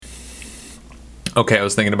Okay, I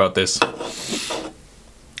was thinking about this.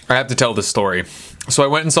 I have to tell this story. So I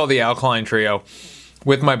went and saw the Alkaline Trio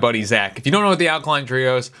with my buddy Zach. If you don't know what the Alkaline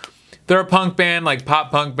Trio is, they're a punk band, like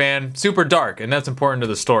pop punk band, super dark, and that's important to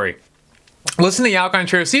the story. Listen to the Alkaline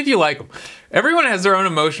Trio, see if you like them. Everyone has their own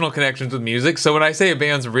emotional connections with music, so when I say a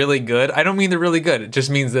band's really good, I don't mean they're really good. It just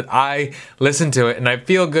means that I listen to it and I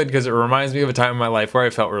feel good because it reminds me of a time in my life where I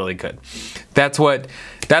felt really good. That's what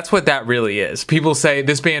that really is. People say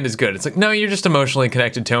this band is good. It's like, no, you're just emotionally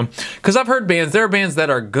connected to them. Because I've heard there are bands that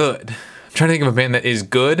are good. I'm trying to think of a band that is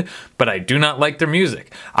good, but I do not like their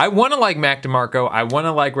music. I want to like Mac DeMarco. I want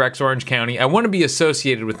to like Rex Orange County. I want to be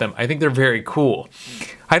associated with them. I think they're very cool.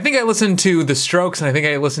 I think I listened to The Strokes and I think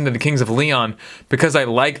I listened to the Kings of Leon because I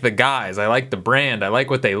like the guys. I like the brand. I like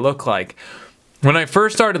what they look like. When I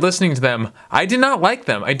first started listening to them, I did not like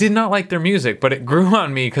them. I did not like their music, but it grew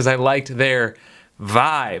on me because I liked their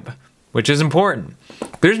vibe, which is important.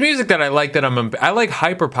 There's music that I like that I like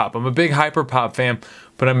hyperpop. I'm a big hyperpop fan,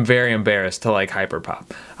 but I'm very embarrassed to like hyperpop.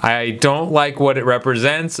 I don't like what it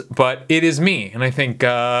represents, but it is me, and I think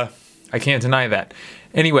I can't deny that.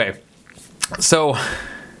 Anyway, so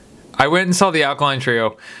I went and saw the Alkaline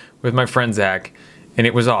Trio with my friend Zach, and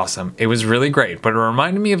it was awesome. It was really great, but it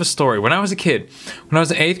reminded me of a story. When I was a kid, when I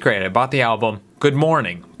was in 8th grade, I bought the album Good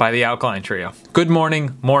Morning by the Alkaline Trio. Good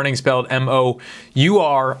Morning, morning spelled Mourning.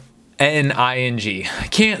 I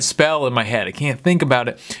can't spell in my head. I can't think about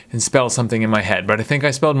it and spell something in my head, but I think I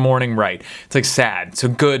spelled morning right. It's like sad. So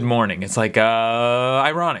good morning. It's like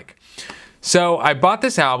ironic. So I bought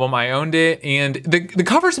this album, I owned it, and the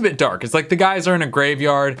cover's a bit dark. It's like the guys are in a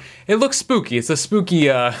graveyard. It looks spooky. It's a spooky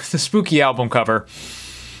album cover.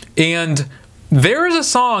 And there is a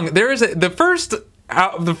song. The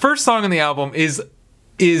first song on the album is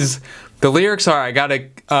the lyrics are I gotta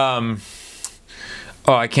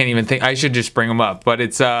I can't even think. I should just bring them up. But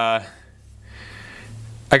it's, I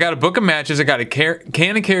got a book of matches. I got a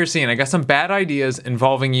can of kerosene. I got some bad ideas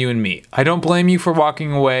involving you and me. I don't blame you for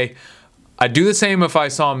walking away. I'd do the same if I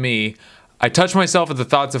saw me. I touched myself at the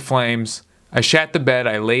thoughts of flames. I shat the bed.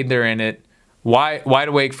 I laid there in it, wide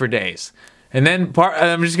awake for days. And then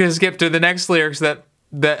I'm just going to skip to the next lyrics that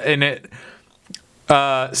in it.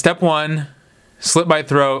 Step 1, slit my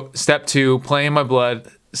throat. Step 2, play in my blood.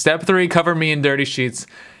 Step 3, cover me in dirty sheets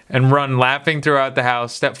and run laughing throughout the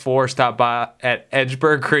house. Step 4, stop by at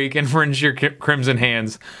Edgeburg Creek and wrench your crimson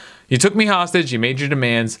hands. You took me hostage, you made your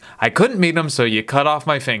demands. I couldn't meet them, so you cut off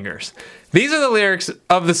my fingers. These are the lyrics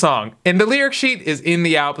of the song. And the lyric sheet is in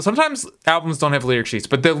the album. Sometimes albums don't have lyric sheets,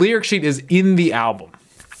 but the lyric sheet is in the album.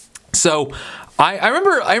 So I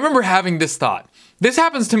remember having this thought. This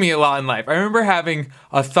happens to me a lot in life. I remember having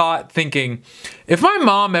a thought thinking, if my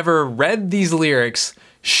mom ever read these lyrics,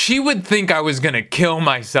 she would think I was going to kill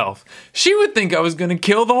myself. She would think I was going to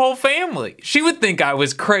kill the whole family. She would think I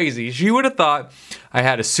was crazy. She would have thought I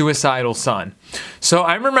had a suicidal son. So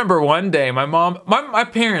I remember one day my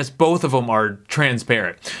parents, both of them are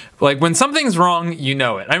transparent. Like when something's wrong, you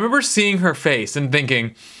know it. I remember seeing her face and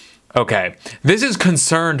thinking, okay, this is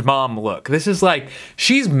concerned mom look. This is like,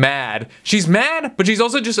 she's mad. She's mad, but she's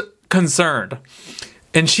also just concerned.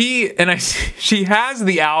 And she has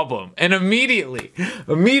the album, and immediately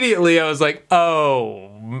I was like,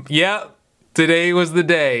 oh, yeah, today was the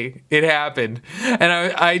day it happened. And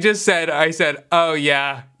I said, oh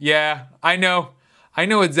yeah, I know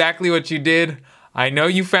exactly what you did. I know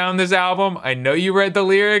you found this album. I know you read the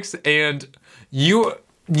lyrics, and you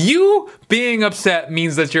being upset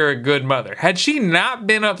means that you're a good mother. Had she not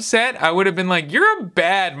been upset, I would have been like, you're a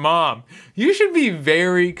bad mom. You should be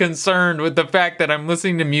very concerned with the fact that I'm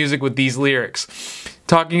listening to music with these lyrics,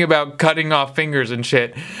 talking about cutting off fingers and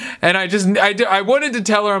shit. And I wanted to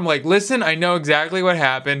tell her, I'm like, listen, I know exactly what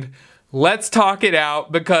happened. Let's talk it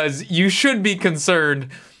out because you should be concerned,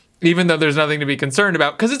 even though there's nothing to be concerned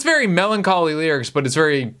about. Because it's very melancholy lyrics, but it's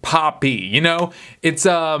very poppy, you know? It's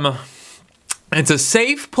a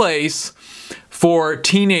safe place for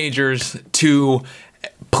teenagers to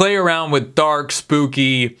play around with dark,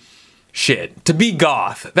 spooky shit. To be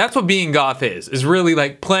goth. That's what being goth is really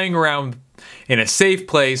like playing around in a safe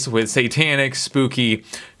place with satanic, spooky,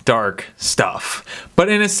 dark stuff. But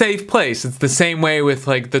in a safe place. It's the same way with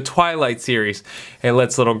like the Twilight series. It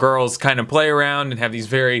lets little girls kind of play around and have these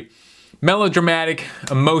very melodramatic,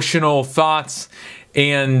 emotional thoughts.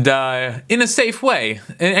 And in a safe way,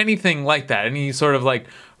 anything like that, any sort of like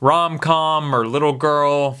rom-com or little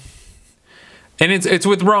girl, and it's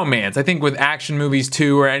with romance. I think with action movies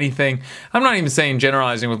too or anything. I'm not even saying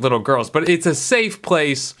generalizing with little girls, but it's a safe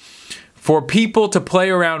place for people to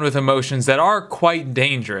play around with emotions that are quite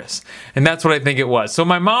dangerous. And that's what I think it was. So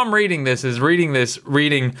my mom reading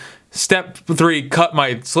step 3,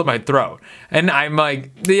 slit my throat. And I'm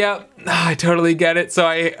like, yeah, I totally get it. So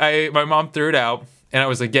my mom threw it out, and I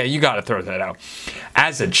was like, yeah, you got to throw that out.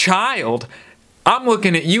 As a child, I'm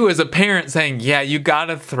looking at you as a parent saying, yeah, you got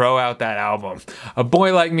to throw out that album. A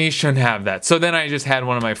boy like me shouldn't have that. So then I just had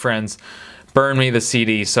one of my friends burn me the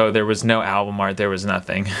CD, so there was no album art, there was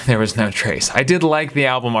nothing. There was no trace. I did like the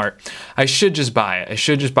album art. I should just buy it. I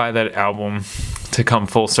should just buy that album to come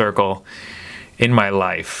full circle in my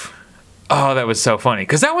life. Oh, that was so funny.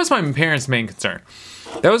 Because that was my parents' main concern.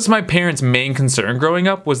 That was my parents' main concern growing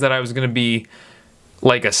up, was that I was going to be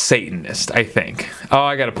like a Satanist, I think. Oh,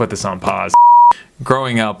 I got to put this on pause.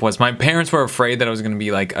 Growing up was my parents were afraid that I was going to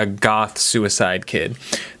be like a goth suicide kid.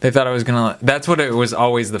 They thought I was going to, that's what it was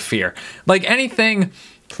always the fear. Like anything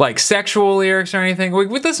like sexual lyrics or anything,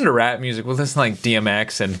 we'd listen to rap music, we'd listen to like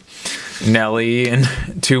DMX and Nelly and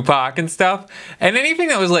Tupac and stuff. And anything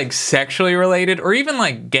that was like sexually related or even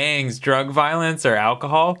like gangs, drug violence or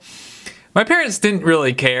alcohol, my parents didn't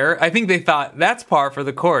really care. I think they thought that's par for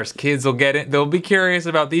the course. Kids will get it. They'll be curious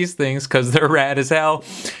about these things because they're rad as hell.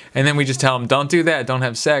 And then we just tell them, don't do that. Don't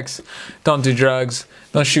have sex. Don't do drugs.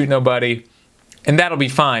 Don't shoot nobody. And that'll be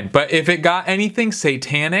fine. But if it got anything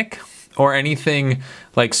satanic or anything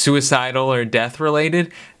like suicidal or death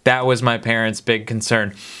related, that was my parents' big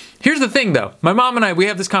concern. Here's the thing though. My mom and I, we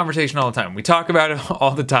have this conversation all the time. We talk about it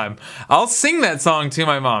all the time. I'll sing that song to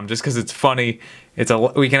my mom just because it's funny.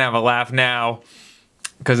 We can have a laugh now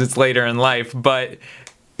because it's later in life. But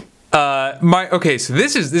so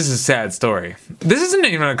this is a sad story. This isn't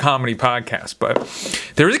even a comedy podcast, but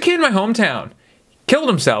there was a kid in my hometown, killed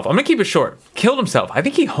himself. I'm gonna keep it short. Killed himself. I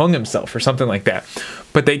think he hung himself or something like that.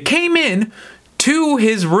 But they came in to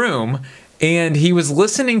his room and he was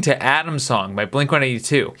listening to Adam's Song by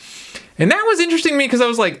Blink-182. And that was interesting to me because I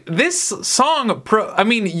was like, this song,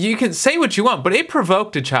 you can say what you want, but it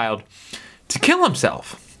provoked a child to kill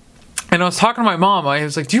himself. And I was talking to my mom. I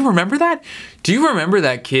was like, do you remember that? Do you remember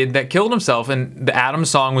that kid that killed himself? And the Adam's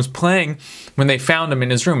Song was playing when they found him in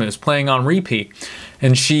his room. It was playing on repeat.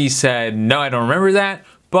 And she said, no, I don't remember that.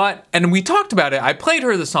 And we talked about it. I played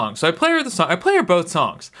her the song. So I play her the song. I play her both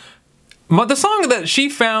songs. But the song that she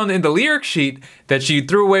found in the lyric sheet that she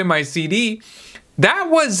threw away my CD, that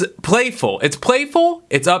was playful. It's playful,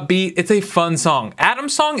 it's upbeat, it's a fun song.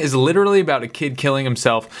 Adam's Song is literally about a kid killing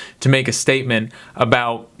himself to make a statement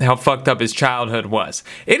about how fucked up his childhood was.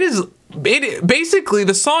 Basically,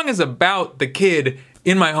 the song is about the kid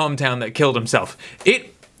in my hometown that killed himself.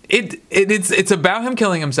 It's about him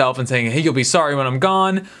killing himself and saying, hey, you'll be sorry when I'm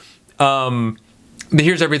gone.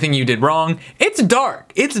 Here's everything you did wrong. It's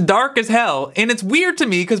dark. It's dark as hell. And it's weird to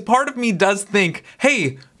me because part of me does think,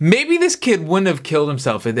 hey, maybe this kid wouldn't have killed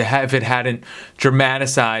himself if it hadn't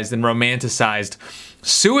dramatized and romanticized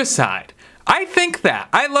suicide. I think that.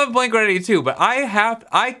 I love Blink-182, but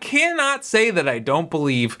I cannot say that I don't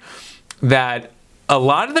believe that a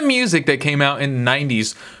lot of the music that came out in the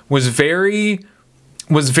 90s was very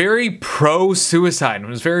pro-suicide. It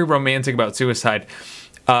was very romantic about suicide.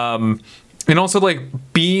 And also like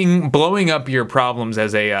blowing up your problems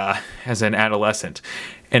as an adolescent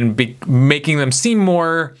and making them seem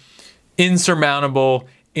more insurmountable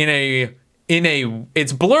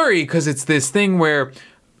it's blurry because it's this thing where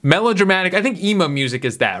melodramatic, I think emo music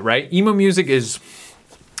is that, right? Emo music is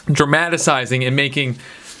dramatizing and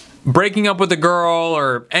breaking up with a girl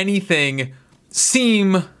or anything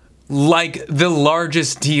seem like the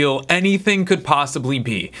largest deal anything could possibly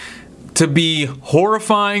be. To be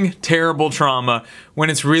horrifying, terrible trauma when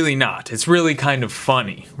it's really not. It's really kind of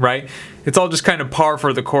funny, right? It's all just kind of par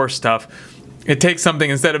for the course stuff. It takes something,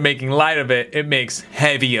 instead of making light of it, it makes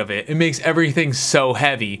heavy of it. It makes everything so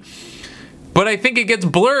heavy. But I think it gets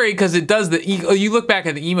blurry because it does you look back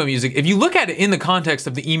at the emo music. If you look at it in the context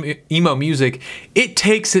of the emo music, it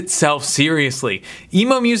takes itself seriously.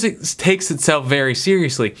 Emo music takes itself very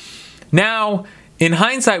seriously. Now, in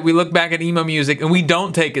hindsight, we look back at emo music and we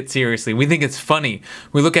don't take it seriously. We think it's funny.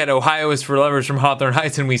 We look at Ohio is for Lovers from Hawthorne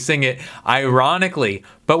Heights and we sing it ironically.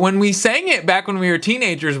 But when we sang it back when we were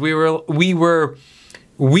teenagers, we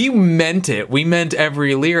meant it. We meant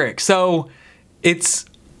every lyric. So it's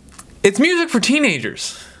music for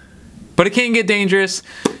teenagers. But it can get dangerous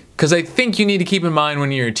because I think you need to keep in mind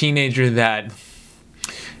when you're a teenager that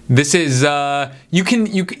this is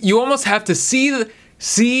you almost have to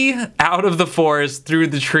see out of the forest through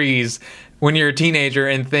the trees when you're a teenager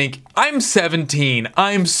and think, I'm 17,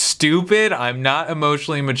 I'm stupid, I'm not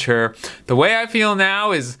emotionally mature. The way I feel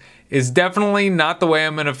now is is definitely not the way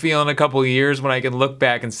I'm going to feel in a couple of years when I can look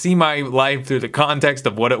back and see my life through the context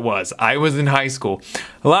of what it was. I was in high school.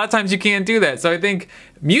 A lot of times you can't do that. So I think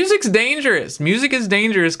music's dangerous. Music is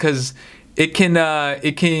dangerous because it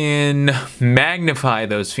can magnify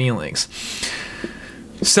those feelings.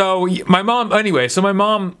 So my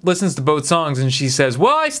mom listens to both songs and she says,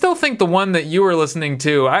 well, I still think the one that you were listening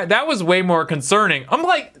to, that was way more concerning. I'm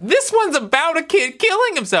like, this one's about a kid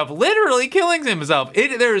killing himself, literally killing himself.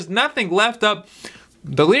 There's nothing left up.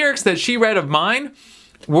 The lyrics that she read of mine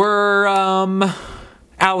were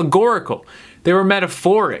allegorical. They were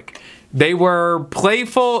metaphoric. They were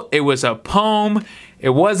playful. It was a poem. It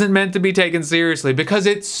wasn't meant to be taken seriously because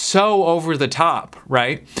it's so over the top,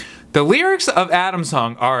 right? The lyrics of Adam's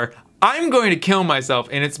song are, I'm going to kill myself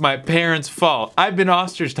and it's my parents' fault. I've been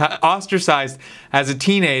ostracized as a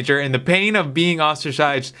teenager and the pain of being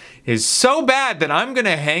ostracized is so bad that I'm going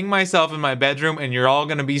to hang myself in my bedroom and you're all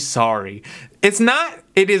going to be sorry. It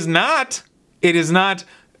is not,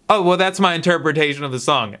 oh, well, that's my interpretation of the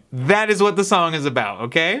song. That is what the song is about,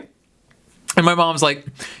 okay? And my mom's like,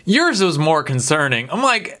 yours was more concerning. I'm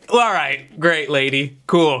like, all right, great, lady,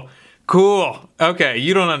 cool. Okay,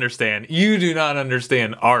 you don't understand. You do not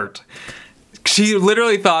understand art. She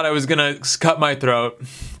literally thought I was gonna cut my throat,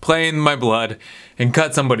 play in my blood, and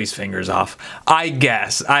cut somebody's fingers off. I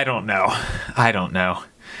guess. I don't know.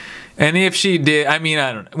 And if she did, I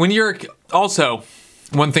don't know. Also,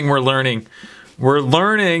 one thing we're learning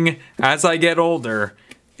as I get older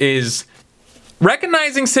is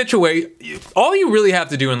recognizing all you really have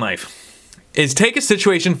to do in life is take a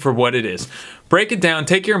situation for what it is. Break it down,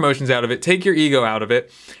 take your emotions out of it, take your ego out of it,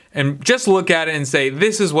 and just look at it and say,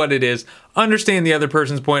 this is what it is. Understand the other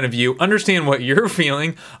person's point of view, understand what you're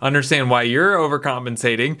feeling, understand why you're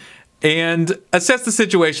overcompensating, and assess the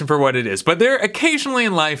situation for what it is. But there, occasionally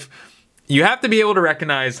in life, you have to be able to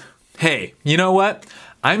recognize, hey, you know what?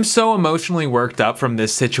 I'm so emotionally worked up from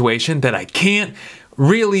this situation that I can't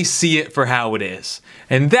really see it for how it is.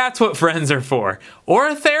 And that's what friends are for. Or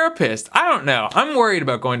a therapist. I don't know. I'm worried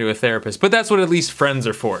about going to a therapist, but that's what at least friends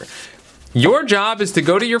are for. Your job is to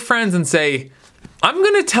go to your friends and say, I'm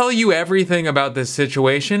going to tell you everything about this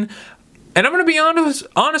situation, and I'm going to be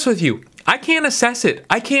honest with you. I can't assess it.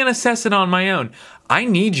 I can't assess it on my own. I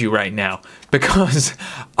need you right now because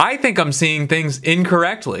I think I'm seeing things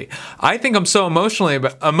incorrectly. I think I'm so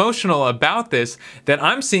emotional about this that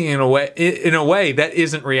I'm seeing in a way that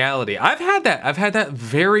isn't reality. I've had that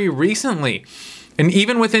very recently. And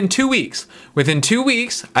even within 2 weeks,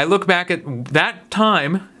 I look back at that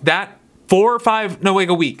time, a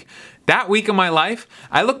week. That week of my life,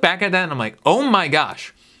 I look back at that and I'm like, oh my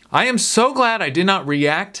gosh, I am so glad I did not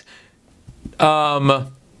react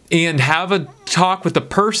and have a talk with the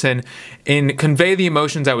person and convey the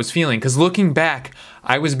emotions I was feeling. Because looking back,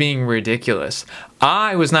 I was being ridiculous.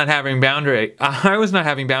 I was not having boundaries. I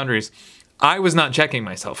was not checking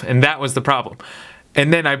myself, and that was the problem.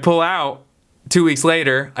 And then I pull out 2 weeks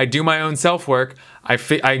later. I do my own self-work.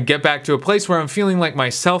 I get back to a place where I'm feeling like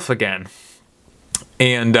myself again.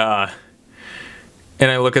 And I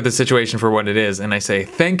look at the situation for what it is, and I say,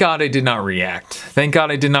 thank God I did not react. Thank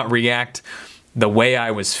God I did not react the way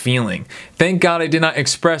I was feeling. Thank God I did not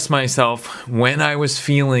express myself when I was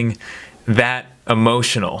feeling that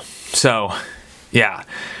emotional. So, yeah.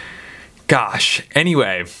 Gosh.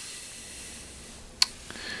 Anyway,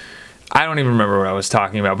 I don't even remember what I was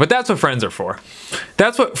talking about, but that's what friends are for.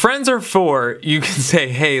 That's what friends are for. You can say,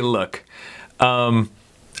 hey, look, I'm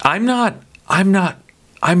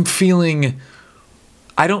feeling,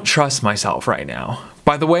 I don't trust myself right now.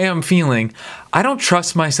 By the way I'm feeling, I don't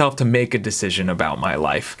trust myself to make a decision about my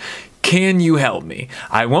life. Can you help me?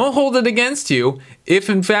 I won't hold it against you if,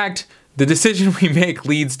 in fact, the decision we make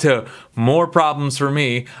leads to more problems for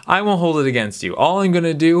me. I won't hold it against you. All I'm going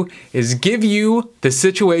to do is give you the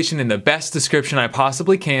situation in the best description I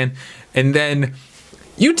possibly can, and then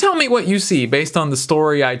you tell me what you see based on the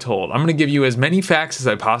story I told. I'm going to give you as many facts as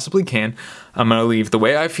I possibly can. I'm going to leave the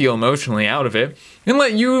way I feel emotionally out of it and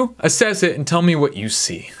let you assess it and tell me what you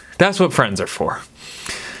see. That's what friends are for.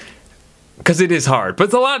 Because it is hard.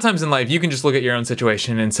 But a lot of times in life, you can just look at your own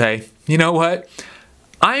situation and say, you know what?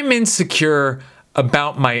 I'm insecure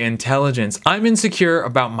about my intelligence. I'm insecure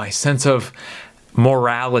about my sense of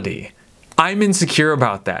morality. I'm insecure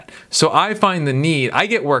about that. So I find the need, I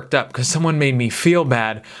get worked up because someone made me feel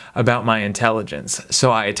bad about my intelligence. So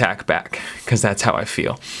I attack back because that's how I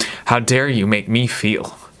feel. How dare you make me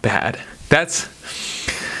feel bad? That's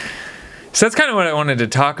kind of what I wanted to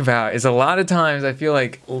talk about, is a lot of times I feel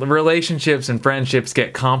like relationships and friendships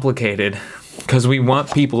get complicated because we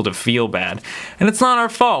want people to feel bad. And it's not our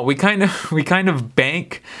fault. We kind of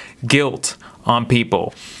bank guilt on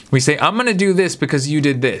people. We say, I'm going to do this because you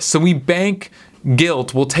did this. So we bank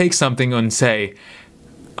guilt. We'll take something and say,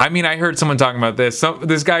 I heard someone talking about this.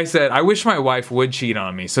 This guy said, I wish my wife would cheat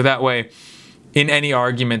on me. So that way, in any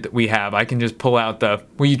argument that we have, I can just pull out the,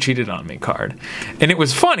 well, you cheated on me card. And it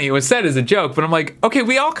was funny. It was said as a joke. But I'm like, okay,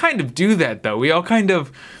 we all kind of do that, though. We all kind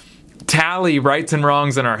of tally rights and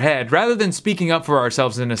wrongs in our head. Rather than speaking up for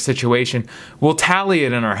ourselves in a situation, we'll tally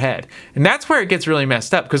it in our head. And that's where it gets really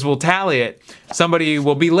messed up, because we'll tally it. Somebody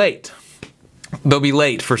will be late. They'll be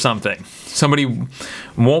late for something. Somebody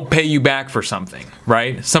won't pay you back for something,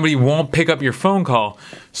 right? Somebody won't pick up your phone call.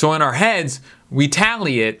 So in our heads, we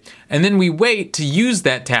tally it, and then we wait to use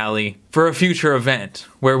that tally for a future event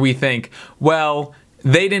where we think, well,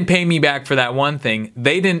 they didn't pay me back for that one thing.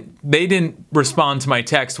 They didn't respond to my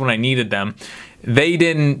text when I needed them. They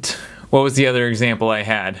didn't, what was the other example I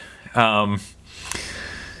had?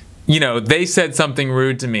 They said something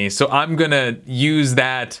rude to me, so I'm going to use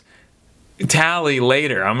that tally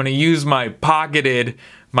later. I'm going to use my pocketed,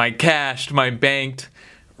 my cashed, my banked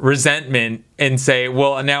resentment and say,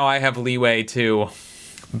 well, now I have leeway to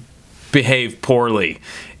behave poorly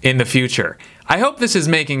in the future. I hope this is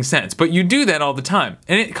making sense, but you do that all the time.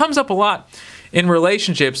 And it comes up a lot in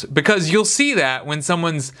relationships, because you'll see that when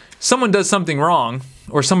someone does something wrong,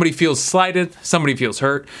 or somebody feels slighted, somebody feels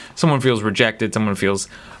hurt, someone feels rejected, someone feels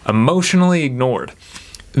emotionally ignored.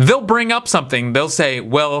 They'll bring up something. They'll say,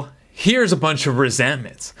 well, here's a bunch of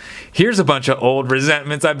resentments. Here's a bunch of old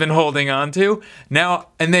resentments I've been holding on to. Now,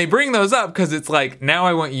 and they bring those up because it's like, now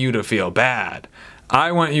I want you to feel bad.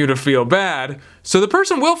 I want you to feel bad. So the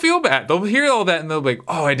person will feel bad. They'll hear all that and they'll be like,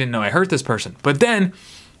 oh, I didn't know I hurt this person. But then,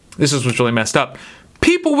 this is what's really messed up.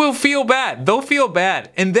 People will feel bad. They'll feel bad.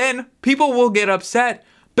 And then people will get upset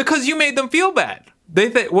because you made them feel bad. They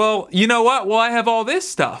think, well, you know what? Well, I have all this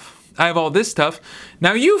stuff.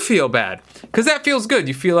 Now you feel bad, because that feels good.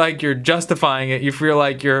 You feel like you're justifying it. You feel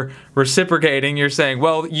like you're reciprocating. You're saying,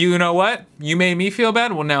 well, you know what? You made me feel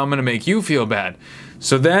bad. Well, now I'm going to make you feel bad.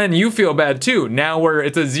 So then you feel bad too. Now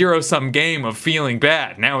it's a zero-sum game of feeling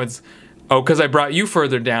bad. Now it's, oh, because I brought you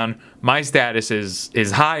further down, my status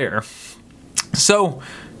is higher. So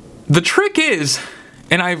the trick is,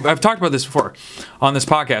 and I've talked about this before on this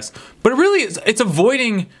podcast, but it really is,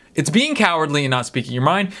 it's being cowardly and not speaking your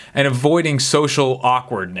mind, and avoiding social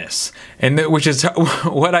awkwardness, which is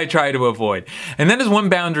what I try to avoid. And that is one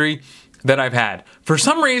boundary that I've had. For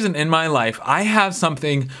some reason in my life, I have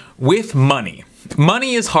something with money.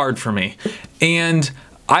 Money is hard for me. And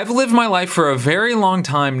I've lived my life for a very long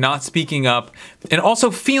time not speaking up, and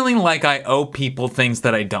also feeling like I owe people things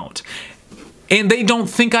that I don't. And they don't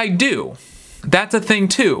think I do. That's a thing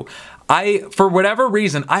too. For whatever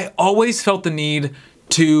reason, I always felt the need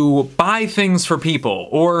to buy things for people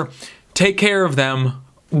or take care of them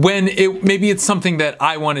when maybe it's something that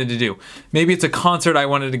I wanted to do. Maybe it's a concert I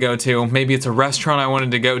wanted to go to. Maybe it's a restaurant I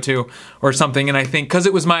wanted to go to or something. And I think because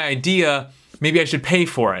it was my idea, maybe I should pay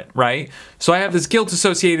for it, right? So I have this guilt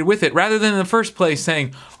associated with it, rather than in the first place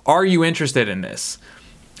saying, are you interested in this?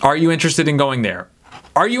 Are you interested in going there?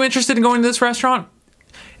 Are you interested in going to this restaurant?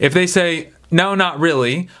 If they say, no, not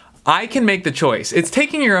really, I can make the choice. It's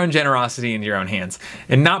taking your own generosity into your own hands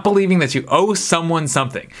and not believing that you owe someone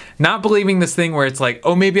something. Not believing this thing where it's like,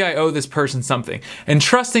 oh, maybe I owe this person something. And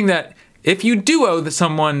trusting that if you do owe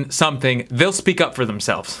someone something, they'll speak up for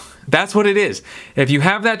themselves. That's what it is. If you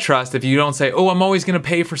have that trust, if you don't say, oh, I'm always going to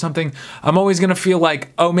pay for something, I'm always going to feel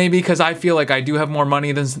like, oh, maybe because I feel like I do have more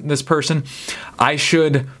money than this person, I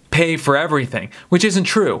should pay for everything, which isn't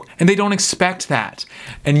true. And they don't expect that.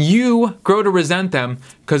 And you grow to resent them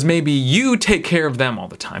because maybe you take care of them all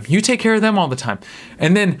the time. You take care of them all the time.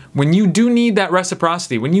 And then when you do need that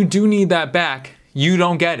reciprocity, when you do need that back, you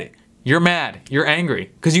don't get it. You're mad. You're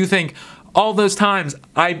angry because you think all those times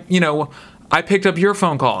I picked up your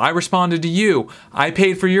phone call. I responded to you. I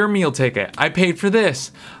paid for your meal ticket. I paid for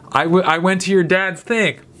this. I went to your dad's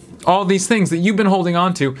thing. All these things that you've been holding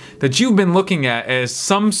on to, that you've been looking at as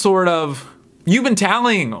some sort of, you've been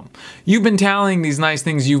tallying them. You've been tallying these nice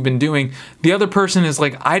things you've been doing. The other person is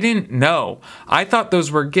like, I didn't know. I thought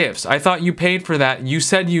those were gifts. I thought you paid for that. You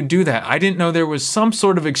said you'd do that. I didn't know there was some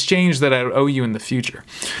sort of exchange that I would owe you in the future.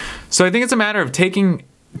 So I think it's a matter of taking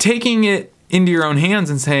it into your own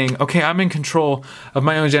hands and saying, okay, I'm in control of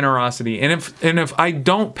my own generosity. And if I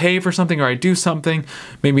don't pay for something or I do something,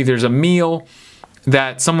 maybe there's a meal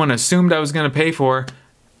that someone assumed I was going to pay for,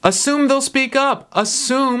 assume they'll speak up.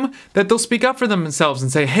 Assume that they'll speak up for themselves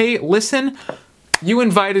and say, hey, listen, you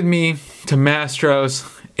invited me to Mastro's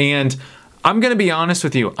and I'm going to be honest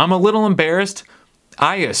with you. I'm a little embarrassed.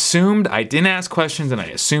 I didn't ask questions, and I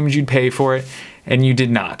assumed you'd pay for it, and you did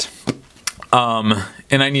not. And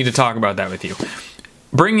I need to talk about that with you.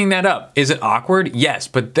 Bringing that up, is it awkward? Yes,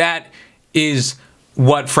 but that is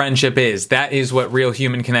what friendship is. That is what real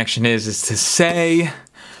human connection is to say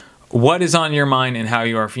what is on your mind and how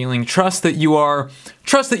you are feeling. Trust that you're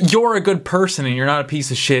a good person and you're not a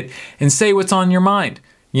piece of shit, and say what's on your mind,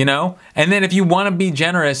 you know? And then if you want to be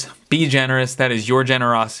generous, be generous. That is your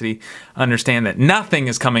generosity. Understand that nothing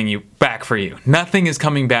is coming back for you. Nothing is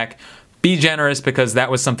coming back. Be generous because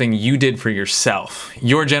that was something you did for yourself.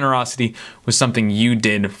 Your generosity was something you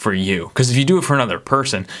did for you. Because if you do it for another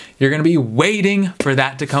person, you're going to be waiting for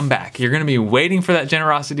that to come back. You're going to be waiting for that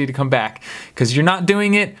generosity to come back because you're not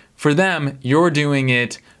doing it for them. You're doing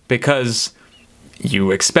it because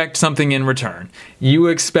you expect something in return. You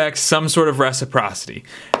expect some sort of reciprocity.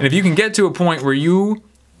 And if you can get to a point where you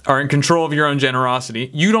are in control of your own generosity,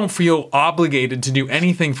 you don't feel obligated to do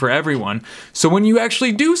anything for everyone. So when you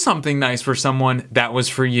actually do something nice for someone, that was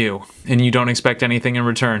for you, and you don't expect anything in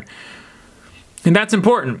return. And that's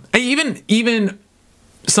important. Even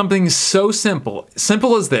something so simple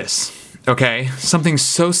as this, okay? Something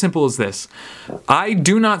so simple as this. I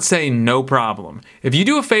do not say no problem. If you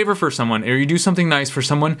do a favor for someone or you do something nice for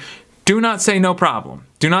someone, do not say no problem.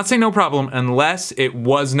 Do not say no problem unless it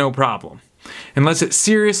was no problem. Unless it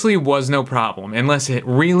seriously was no problem. Unless it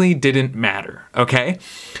really didn't matter. Okay?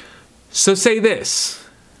 So say this.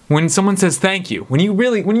 When someone says thank you, when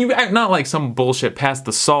you act not like some bullshit past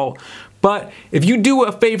the salt, but if you do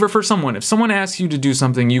a favor for someone, if someone asks you to do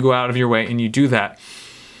something, you go out of your way and you do that.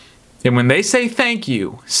 And when they say thank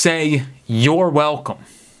you, say you're welcome.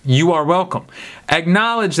 You are welcome.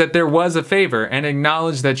 Acknowledge that there was a favor and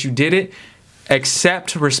acknowledge that you did it.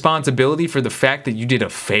 Accept responsibility for the fact that you did a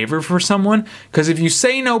favor for someone. Because if you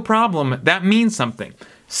say no problem, that means something.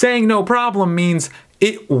 Saying no problem means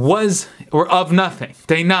it was or of nothing.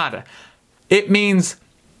 De nada. It means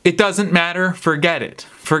it doesn't matter. Forget it.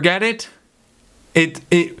 Forget it.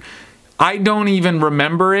 I don't even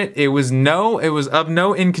remember it. It was of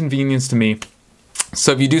no inconvenience to me.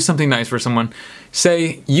 So if you do something nice for someone,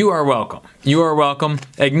 say you are welcome. You are welcome.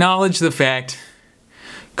 Acknowledge the fact.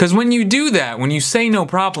 Because when you do that, when you say no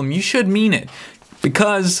problem, you should mean it.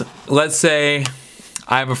 Because let's say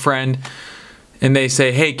I have a friend and they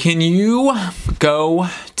say, hey, can you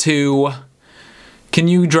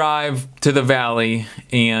drive to the valley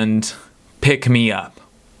and pick me up?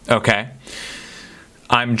 Okay.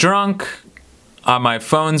 I'm drunk, my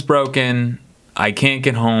phone's broken, I can't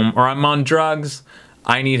get home, or I'm on drugs,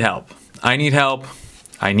 I need help. I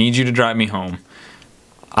need you to drive me home.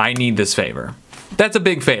 I need this favor. That's a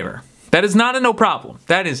big favor. That is not a no problem.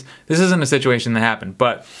 This isn't a situation that happened,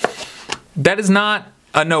 but that is not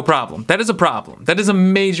a no problem. That is a problem. That is a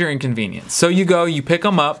major inconvenience. So you go, you pick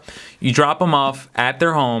them up, you drop them off at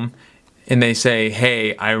their home, and they say,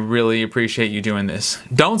 hey, I really appreciate you doing this.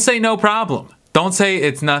 Don't say no problem. Don't say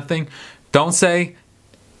it's nothing. Don't say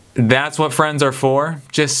that's what friends are for.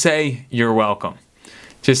 Just say you're welcome.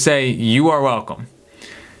 Just say you are welcome.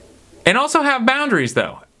 And also have boundaries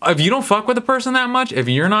though. If you don't fuck with a person that much, if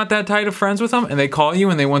you're not that tight of friends with them and they call you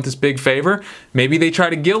and they want this big favor, maybe they try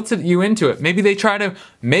to guilt you into it. Maybe they try to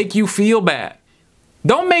make you feel bad.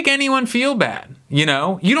 Don't make anyone feel bad, you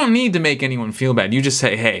know? You don't need to make anyone feel bad. You just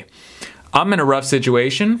say, hey, I'm in a rough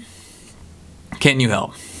situation. Can you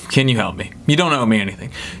help? Can you help me? You don't owe me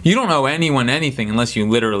anything. You don't owe anyone anything unless you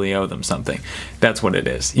literally owe them something. That's what it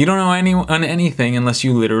is. You don't owe anyone anything unless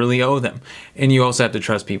you literally owe them. And you also have to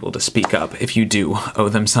trust people to speak up if you do owe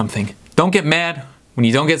them something. Don't get mad when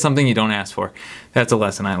you don't get something you don't ask for. That's a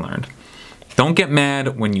lesson I learned. Don't get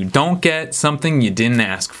mad when you don't get something you didn't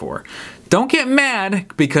ask for. Don't get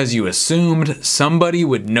mad because you assumed somebody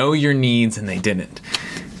would know your needs and they didn't.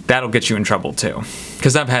 That'll get you in trouble too.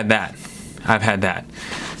 Because I've had that. I've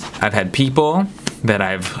had people that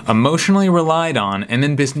I've emotionally relied on and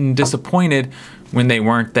then been disappointed when they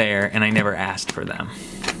weren't there and I never asked for them.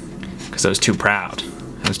 Because I was too proud.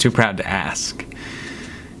 I was too proud to ask.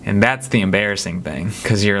 And that's the embarrassing thing.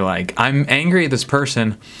 Because you're like, I'm angry at this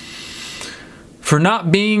person for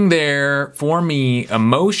not being there for me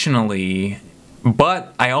emotionally,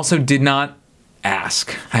 but I also did not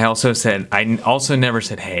ask. I also never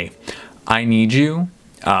said, hey, I need you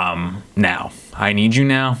now. I need you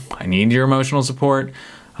now. I need your emotional support.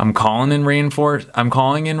 I'm calling in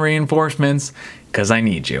reinforcements because I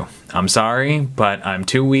need you. I'm sorry, but I'm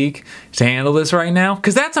too weak to handle this right now.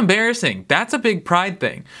 Because that's embarrassing. That's a big pride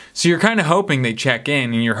thing. So you're kind of hoping they check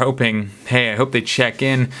in, and you're hoping, hey, I hope they check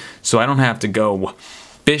in so I don't have to go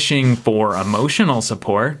fishing for emotional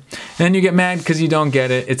support. And then you get mad because you don't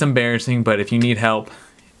get it. It's embarrassing, but if you need help,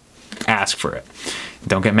 ask for it.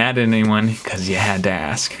 Don't get mad at anyone because you had to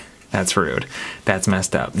ask. That's rude. That's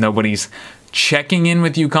messed up. Nobody's checking in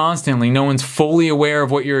with you constantly. No one's fully aware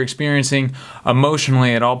of what you're experiencing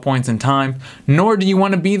emotionally at all points in time. Nor do you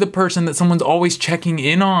want to be the person that someone's always checking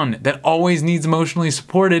in on, that always needs emotionally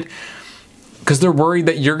supported, because they're worried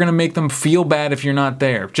that you're going to make them feel bad if you're not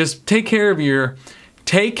there. Just take care of your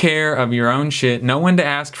own shit. Know when to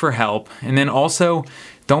ask for help. And then also,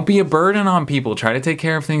 don't be a burden on people. Try to take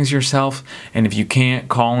care of things yourself. And if you can't,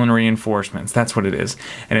 call in reinforcements. That's what it is.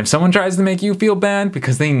 And if someone tries to make you feel bad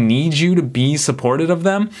because they need you to be supportive of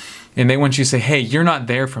them, and they want you to say, hey, you're not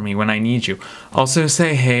there for me when I need you. Also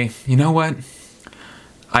say, hey, you know what?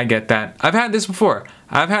 I get that. I've had this before.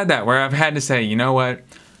 I've had that where I've had to say, you know what?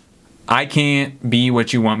 I can't be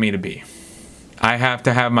what you want me to be. I have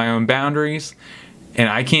to have my own boundaries, and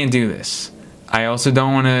I can't do this. I also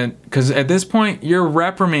don't want to, because at this point, you're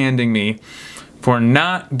reprimanding me for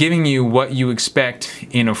not giving you what you expect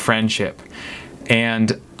in a friendship.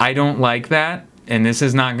 And I don't like that, and this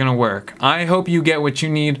is not going to work. I hope you get what you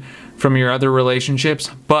need from your other relationships,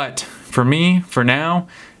 but for me, for now,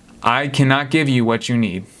 I cannot give you what you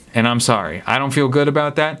need. And I'm sorry. I don't feel good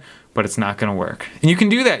about that, but it's not going to work. And you can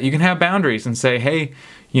do that. You can have boundaries and say, hey,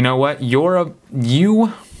 you know what?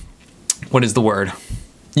 What is the word?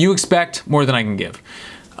 You expect more than I can give.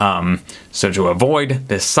 So to avoid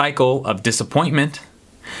this cycle of disappointment,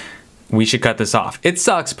 we should cut this off. It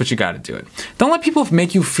sucks, but you got to do it. Don't let people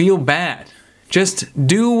make you feel bad. Just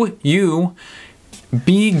do you.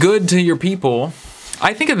 Be good to your people.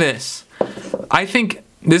 I think of this. I think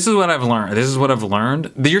this is what I've learned.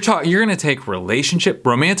 You're going to take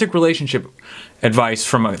romantic relationship advice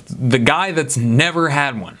from the guy that's never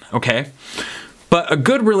had one, okay? But a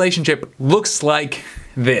good relationship looks like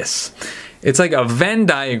this. It's like a Venn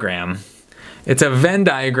diagram. It's a Venn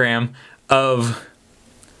diagram of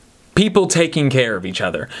people taking care of each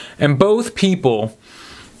other. And both people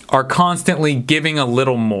are constantly giving a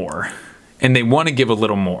little more. And they want to give a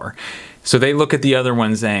little more. So they look at the other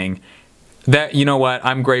one saying, that, you know what,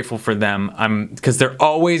 I'm grateful for them. Because they're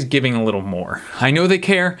always giving a little more. I know they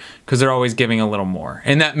care because they're always giving a little more.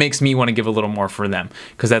 And that makes me want to give a little more for them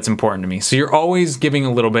because that's important to me. So you're always giving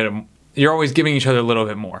you're always giving each other a little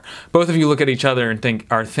bit more. Both of you look at each other and think,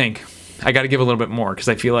 I got to give a little bit more because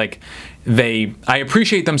I feel like I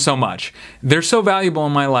appreciate them so much. They're so valuable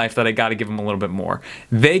in my life that I got to give them a little bit more.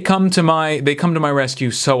 They come to my rescue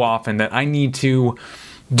so often that I need to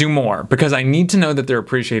do more because I need to know that they're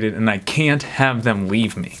appreciated and I can't have them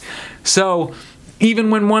leave me. So even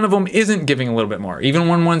when one of them isn't giving a little bit more, even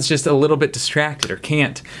when one's just a little bit distracted or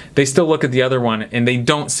can't, they still look at the other one and they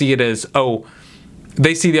don't see it as,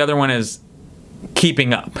 they see the other one as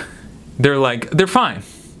keeping up. They're like, they're fine.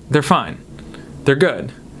 They're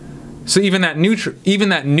good. So even that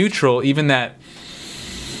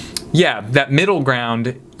middle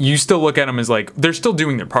ground, you still look at them as like, they're still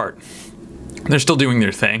doing their part. They're still doing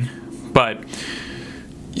their thing, but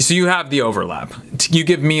so you have the overlap. You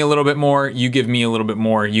give me a little bit more, you give me a little bit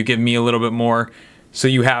more, you give me a little bit more. So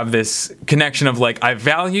you have this connection of like, I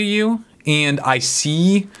value you and I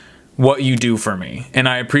see what you do for me and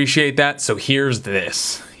I appreciate that. So here's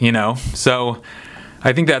this, So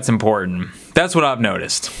I think that's important. That's what I've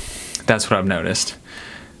noticed.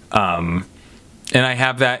 And I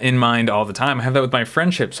have that in mind all the time. I have that with my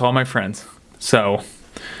friendships, all my friends. So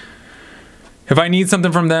if I need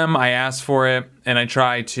something from them, I ask for it, and I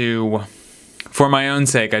try to, for my own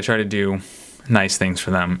sake, I try to do nice things for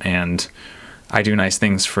them, and I do nice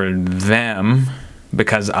things for them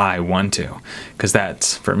because I want to, because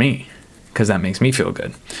that's for me, because that makes me feel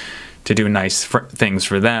good. To do nice things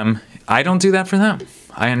for them, I don't do that for them.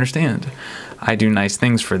 I understand. I do nice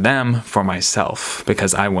things for them, for myself,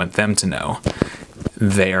 because I want them to know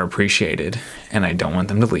they are appreciated, and I don't want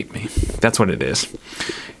them to leave me. That's what it is.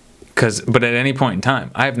 But at any point in time,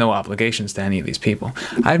 I have no obligations to any of these people.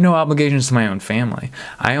 I have no obligations to my own family.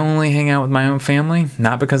 I only hang out with my own family,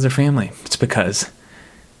 not because they're family. It's because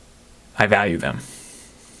I value them.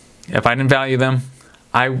 If I didn't value them,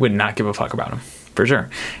 I would not give a fuck about them, for sure.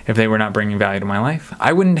 If they were not bringing value to my life,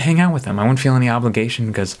 I wouldn't hang out with them. I wouldn't feel any obligation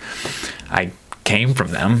because I came from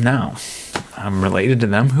them. No, I'm related to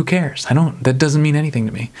them. Who cares? That doesn't mean anything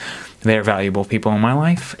to me. They're valuable people in my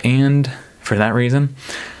life, and for that reason,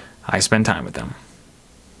 I spend time with them.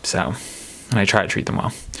 So, and I try to treat them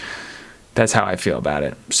well. That's how I feel about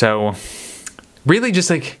it. So, really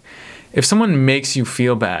just like, if someone makes you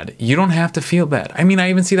feel bad, you don't have to feel bad. I mean,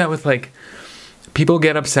 I even see that with like people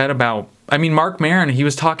get upset about, I mean, Mark Maron, he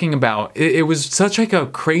was talking about, it was such like a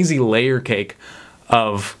crazy layer cake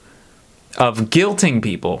of guilting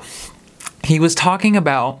people. He was talking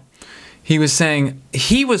about, he was saying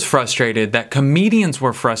he was frustrated that comedians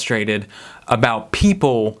were frustrated about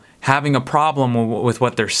people having a problem with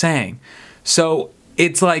what they're saying. So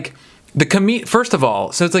it's like first of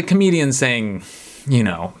all, so it's like comedians saying, you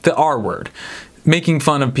know, the R word, making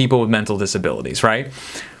fun of people with mental disabilities, right?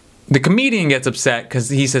 The comedian gets upset because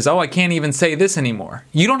he says, oh, I can't even say this anymore.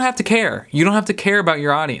 You don't have to care. You don't have to care about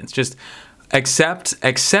your audience. Just accept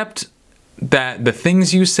that the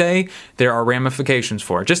things you say, there are ramifications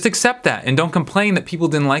for it. Just accept that and don't complain that people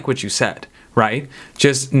didn't like what you said, right?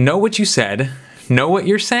 Just know what you said, know what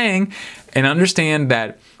you're saying, and understand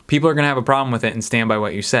that people are going to have a problem with it and stand by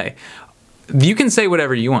what you say. You can say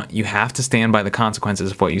whatever you want. You have to stand by the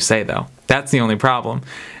consequences of what you say, though. That's the only problem.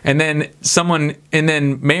 And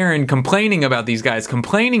then Maron complaining about these guys,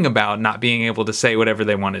 complaining about not being able to say whatever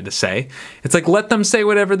they wanted to say. It's like, let them say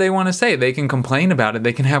whatever they want to say. They can complain about it.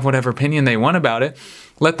 They can have whatever opinion they want about it.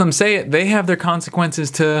 Let them say it. They have their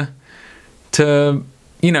consequences to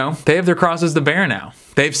you know, they have their crosses to bear now.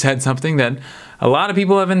 They've said something that a lot of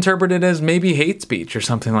people have interpreted as maybe hate speech or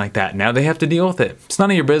something like that. Now they have to deal with it. It's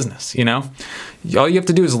none of your business, you know? All you have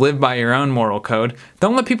to do is live by your own moral code.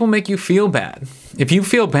 Don't let people make you feel bad. If you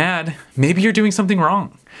feel bad, maybe you're doing something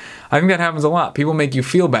wrong. I think that happens a lot. People make you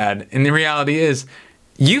feel bad, and the reality is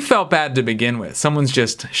you felt bad to begin with. Someone's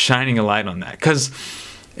just shining a light on that. Because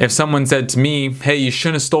if someone said to me, hey, you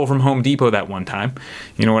shouldn't have stole from Home Depot that one time,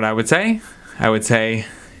 you know what I would say? I would say,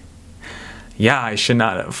 yeah, I should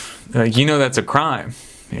not have. You know that's a crime.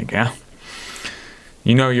 Yeah.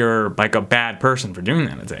 You know you're like a bad person for doing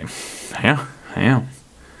that. I'd say, yeah, I am.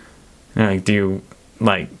 Like, do you,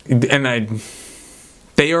 like, and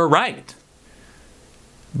they are right.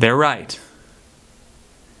 They're right.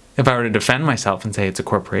 If I were to defend myself and say it's a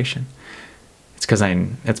corporation, it's because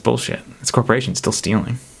it's bullshit. It's a corporation still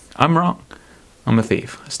stealing. I'm wrong. I'm a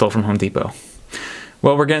thief. I stole from Home Depot.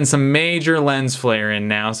 Well, we're getting some major lens flare in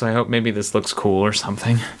now, so I hope maybe this looks cool or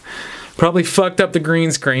something. Probably fucked up the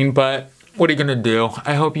green screen, but what are you going to do?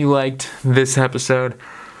 I hope you liked this episode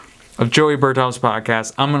of Joey Burtoft's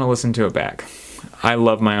podcast. I'm going to listen to it back. I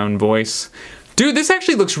love my own voice. Dude, this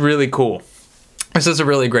actually looks really cool. This is a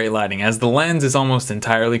really great lighting, as the lens is almost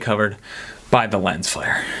entirely covered by the lens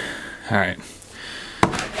flare. All right.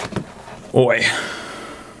 Oi.